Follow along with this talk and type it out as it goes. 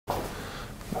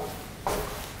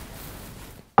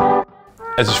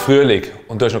Es ist Frühling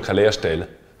und du hast noch keine Lehrstelle.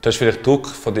 Du hast vielleicht Druck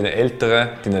von deinen Eltern,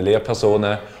 deinen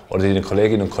Lehrpersonen oder deinen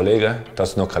Kolleginnen und Kollegen,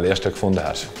 dass du noch keine Lehrstelle gefunden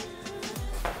hast.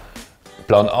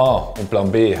 Plan A und Plan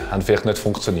B haben vielleicht nicht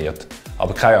funktioniert.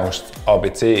 Aber keine Angst,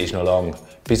 ABC ist noch lang.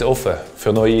 Bist offen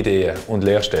für neue Ideen und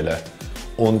Lehrstellen.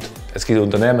 Und es gibt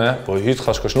Unternehmen, wo du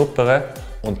heute schnuppern kannst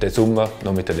und diesen Sommer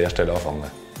noch mit der Lehrstelle anfangen.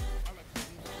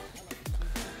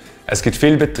 Es gibt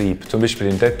viele Betriebe, zum Beispiel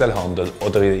im Detailhandel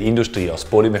oder in der Industrie als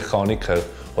Polymechaniker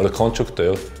oder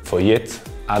Konstrukteur, die jetzt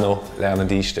auch noch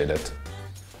Lernende einstellen.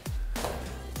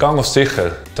 Gang auf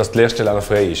sicher, dass die Lehrstelle auch noch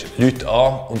frei ist. Leute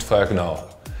an und frage nach.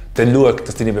 Dann schau,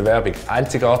 dass deine Bewerbung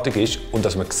einzigartig ist und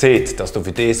dass man sieht, dass du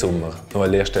für diesen Sommer noch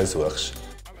eine Lehrstelle suchst.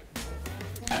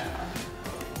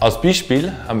 Als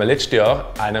Beispiel haben wir letztes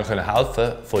Jahr einer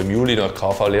helfen, der im Juli noch eine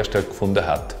KV-Lehrstelle gefunden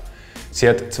hat. Sie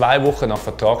hat 2 Wochen nach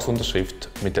Vertragsunterschrift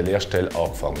mit der Lehrstelle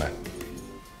angefangen.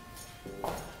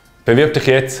 Bewirb dich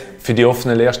jetzt für die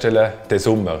offenen Lehrstellen diesen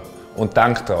Sommer und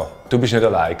denk daran, du bist nicht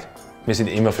allein. Wir sind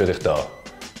immer für dich da.